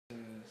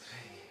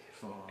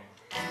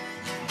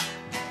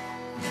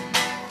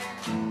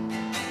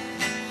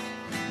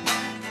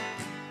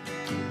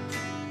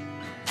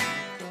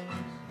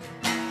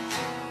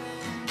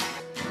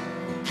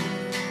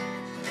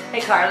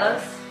Hey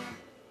Carlos,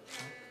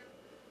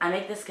 I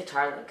make this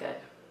guitar look good.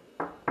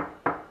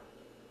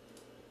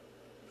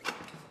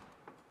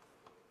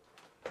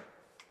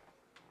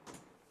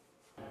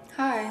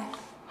 Hi.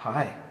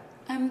 Hi.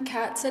 I'm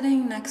cat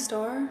sitting next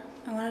door.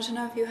 I wanted to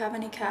know if you have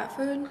any cat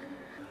food.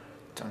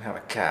 Don't have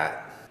a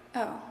cat.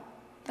 Oh,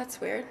 that's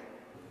weird.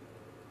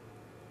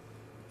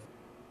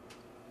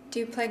 Do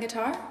you play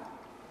guitar?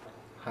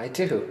 I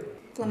do.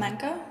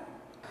 Flamenco?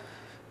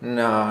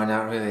 No,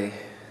 not really.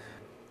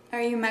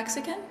 Are you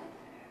Mexican?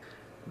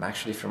 I'm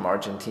actually from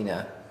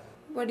Argentina.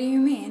 What do you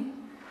mean?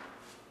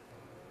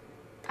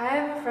 I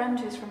have a friend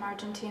who's from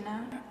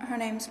Argentina. Her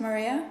name's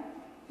Maria.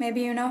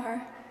 Maybe you know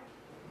her.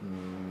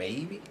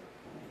 Maybe?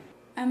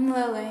 I'm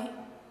Lily.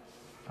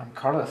 I'm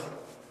Carlos.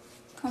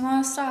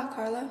 ¿Cómo está,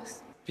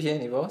 Carlos?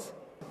 Bien, ¿y vos?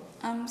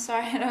 I'm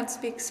sorry, I don't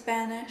speak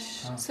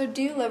Spanish. Oh. So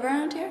do you live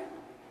around here?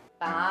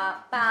 Ba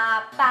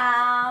ba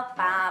ba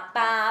ba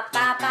ba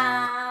ba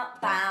ba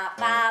ba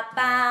ba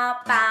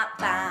ba ba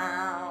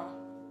ba.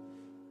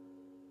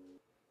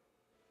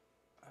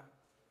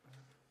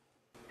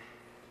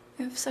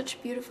 You have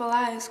such beautiful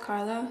eyes,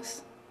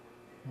 Carlos.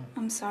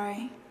 I'm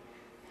sorry.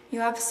 You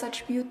have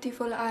such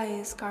beautiful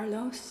eyes,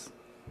 Carlos.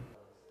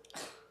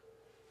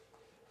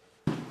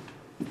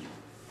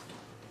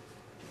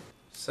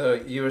 So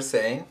you were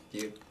saying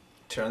you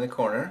turn the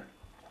corner.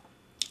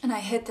 And I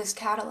hit this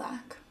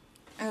Cadillac.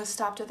 It was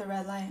stopped at the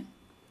red light.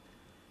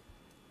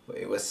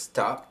 It was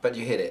stopped, but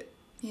you hit it.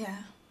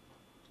 Yeah.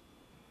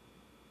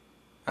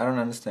 I don't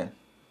understand.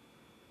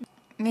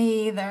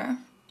 Me either.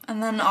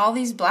 And then all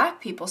these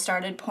black people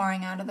started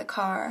pouring out of the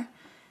car.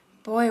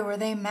 Boy, were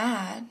they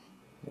mad.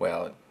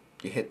 Well,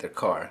 you hit their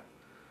car.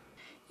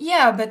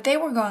 Yeah, but they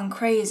were going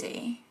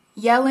crazy.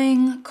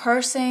 Yelling,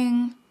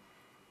 cursing.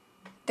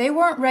 They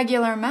weren't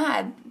regular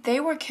mad. They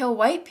were kill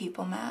white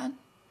people mad.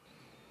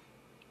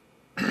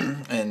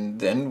 And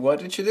then what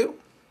did you do?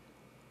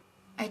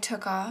 I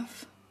took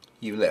off.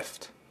 You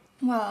left.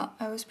 Well,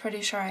 I was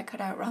pretty sure I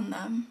could outrun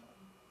them.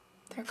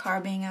 Their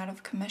car being out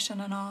of commission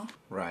and all.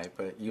 Right,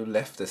 but you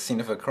left the scene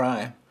of a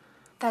crime.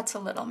 That's a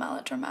little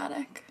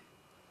melodramatic.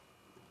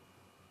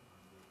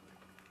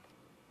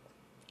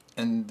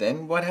 And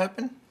then what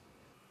happened?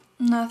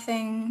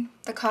 Nothing.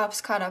 The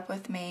cops caught up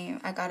with me.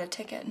 I got a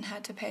ticket and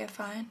had to pay a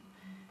fine.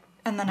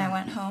 And then I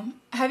went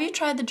home. Have you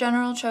tried the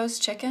General Tso's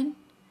chicken?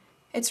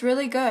 It's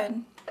really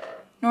good.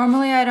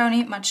 Normally I don't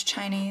eat much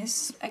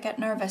Chinese. I get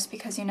nervous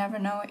because you never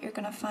know what you're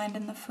gonna find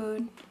in the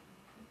food.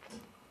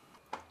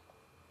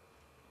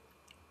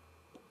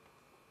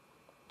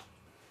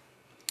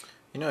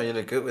 You know, you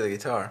look good with a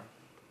guitar.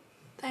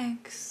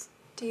 Thanks.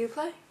 Do you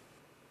play?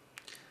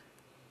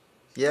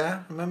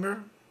 Yeah,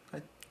 remember?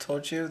 I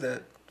told you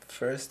that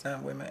first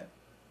time we met.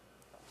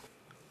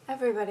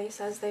 Everybody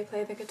says they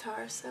play the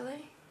guitar,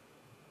 silly.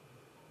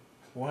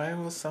 Why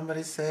will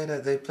somebody say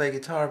that they play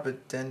guitar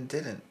but then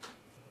didn't?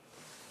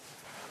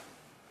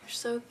 You're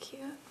so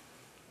cute.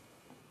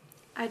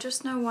 I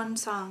just know one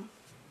song.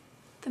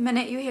 The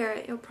minute you hear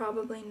it, you'll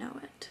probably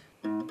know it.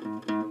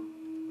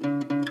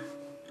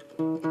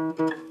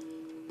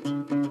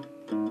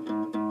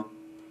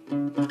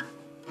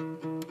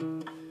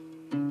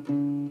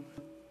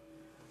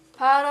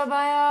 Para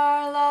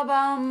bailar la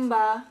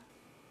bamba.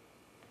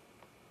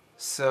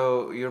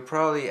 So you're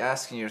probably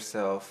asking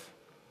yourself,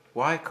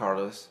 why,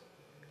 Carlos?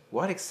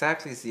 What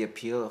exactly is the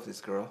appeal of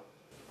this girl?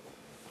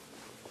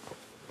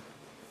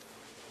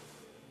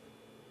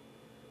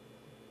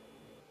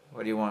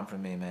 What do you want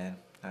from me, man?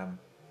 I'm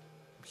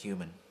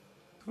human.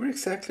 Where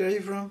exactly are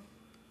you from?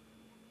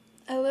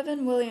 I live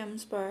in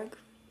Williamsburg,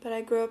 but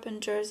I grew up in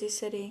Jersey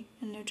City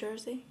in New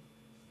Jersey.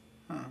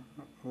 Huh.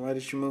 Why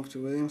did you move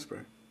to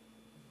Williamsburg?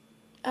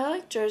 I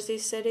like Jersey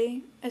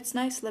City. It's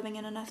nice living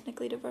in an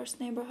ethnically diverse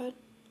neighborhood.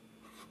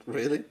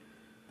 Really?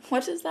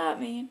 What does that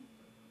mean?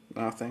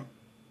 Nothing.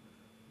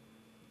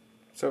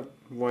 So,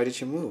 why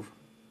did you move?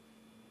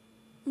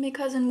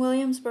 Because in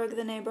Williamsburg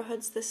the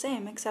neighborhood's the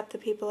same, except the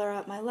people are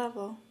at my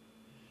level.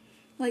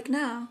 Like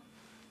now.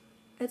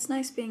 It's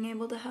nice being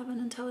able to have an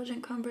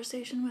intelligent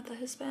conversation with a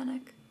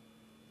Hispanic.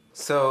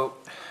 So,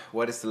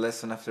 what is the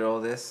lesson after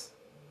all this?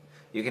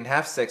 You can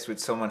have sex with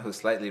someone who's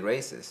slightly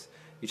racist.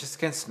 You just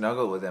can't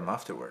snuggle with them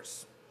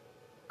afterwards.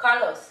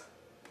 Carlos,